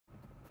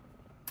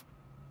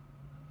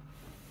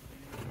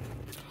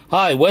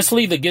Hi,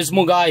 Wesley, the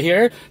Gizmo Guy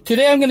here.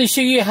 Today I'm going to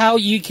show you how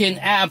you can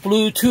add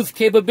Bluetooth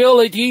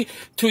capability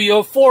to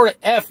your Ford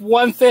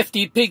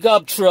F-150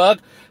 pickup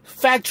truck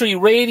factory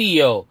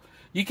radio.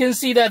 You can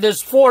see that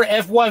this Ford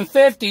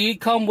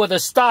F-150 comes with a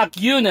stock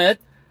unit.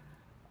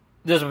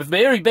 There's a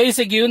very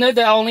basic unit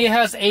that only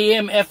has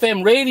AM,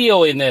 FM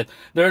radio in it.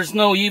 There's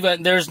not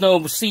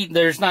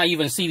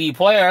even CD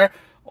player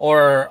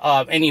or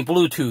any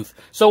Bluetooth.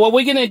 So what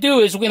we're going to do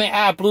is we're going to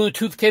add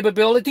Bluetooth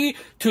capability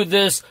to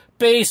this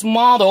base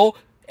model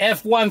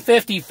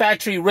F-150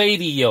 factory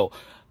radio.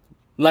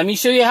 Let me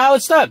show you how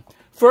it's done.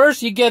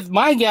 First, you get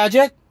My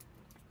Gadget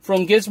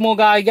from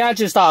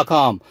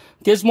GizmoGuyGadgets.com.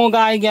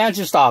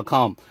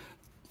 GizmoGuyGadgets.com.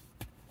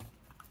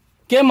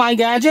 Get My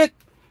Gadget.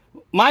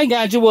 My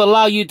Gadget will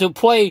allow you to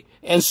play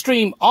and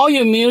stream all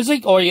your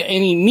music or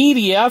any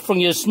media from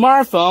your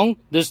smartphone.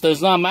 This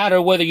does not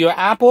matter whether you're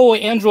Apple or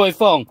Android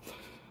phone.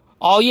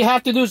 All you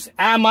have to do is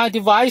add my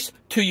device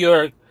to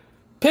your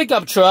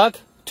pickup truck,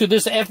 to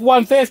this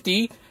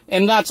F-150,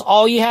 and that's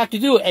all you have to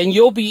do. And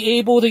you'll be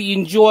able to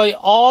enjoy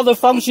all the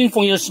functions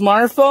from your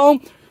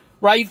smartphone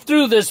right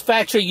through this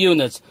factory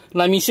units.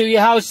 Let me show you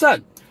how it's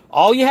done.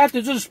 All you have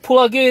to do is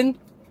plug in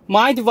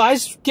my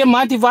device. Get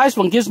my device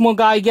from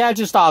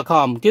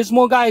GizmoGuyGadgets.com.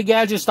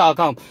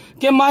 GizmoGuyGadgets.com.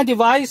 Get my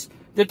device.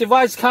 The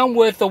device comes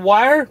with the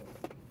wire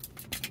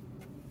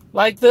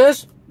like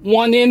this.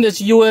 One end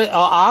is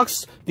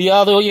aux, the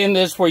other end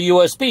is for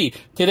USB.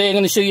 Today I'm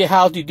going to show you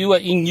how to do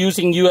it in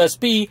using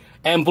USB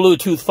and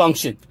Bluetooth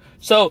function.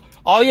 So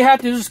all you have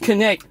to do is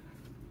connect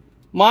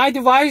my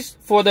device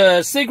for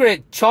the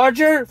cigarette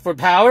charger for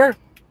power.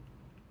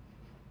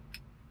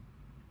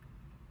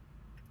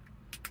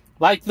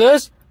 Like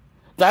this.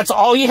 That's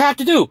all you have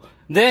to do.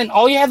 Then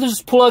all you have to do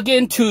is plug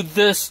into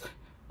this,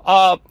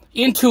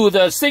 into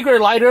the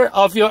cigarette lighter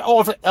of your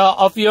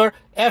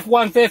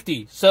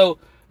F-150. So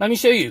let me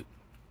show you.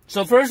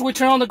 So first we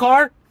turn on the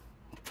car.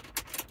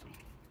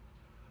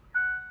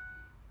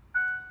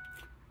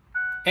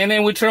 And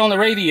then we turn on the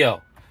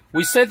radio.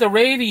 We set the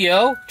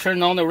radio,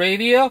 turn on the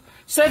radio,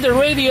 set the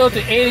radio to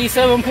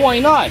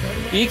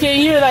 87.9. You can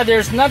hear that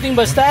there's nothing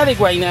but static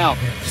right now.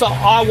 So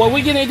what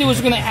we're gonna do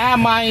is we're gonna add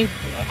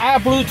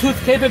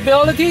Bluetooth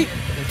capability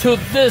to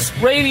this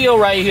radio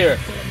right here.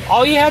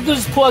 All you have to do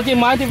is plug in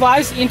my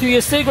device into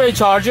your cigarette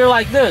charger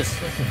like this.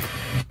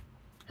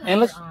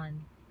 And let's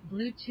on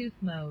Bluetooth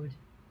mode.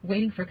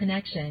 Waiting for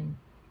connection.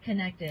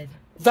 Connected.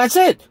 That's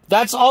it.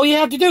 That's all you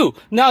have to do.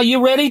 Now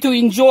you're ready to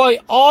enjoy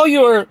all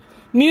your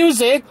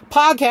music,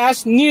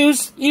 podcasts,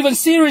 news, even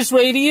Sirius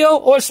radio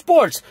or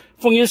sports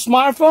from your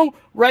smartphone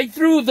right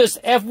through this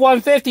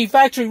F-150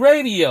 factory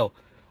radio.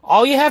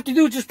 All you have to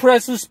do is just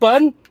press this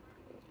button.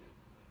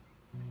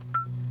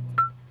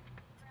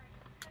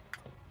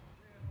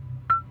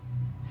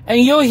 And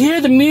you'll hear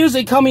the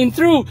music coming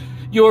through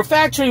your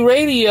factory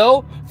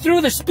radio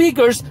through the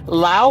speakers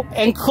loud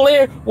and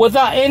clear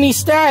without any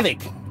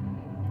static.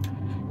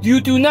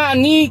 You do not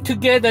need to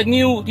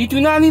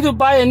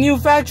buy a new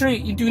factory,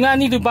 you do not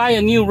need to buy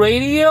a new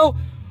radio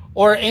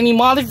or any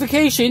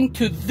modification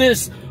to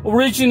this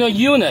original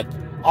unit.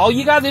 All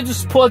you gotta do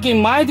is plug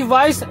in my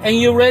device and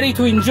you're ready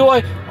to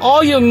enjoy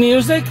all your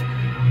music,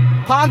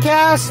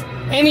 podcasts,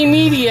 any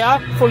media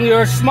from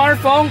your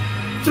smartphone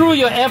through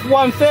your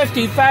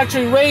F-150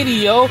 factory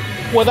radio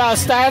without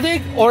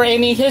static or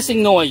any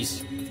hissing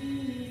noise.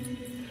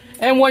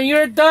 And when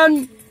you're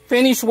done,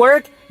 finished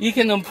work, you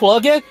can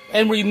unplug it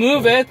and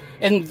remove it,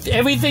 and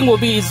everything will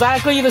be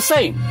exactly the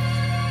same.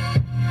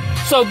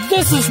 So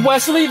this is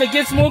Wesley, the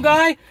Gizmo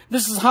Guy.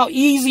 This is how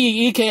easy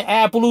you can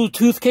add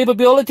Bluetooth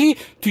capability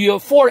to your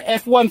Ford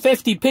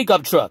F-150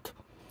 pickup truck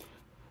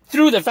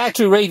through the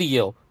factory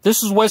radio.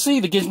 This is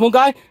Wesley, the Gizmo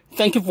Guy.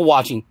 Thank you for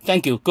watching.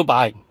 Thank you.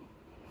 Goodbye.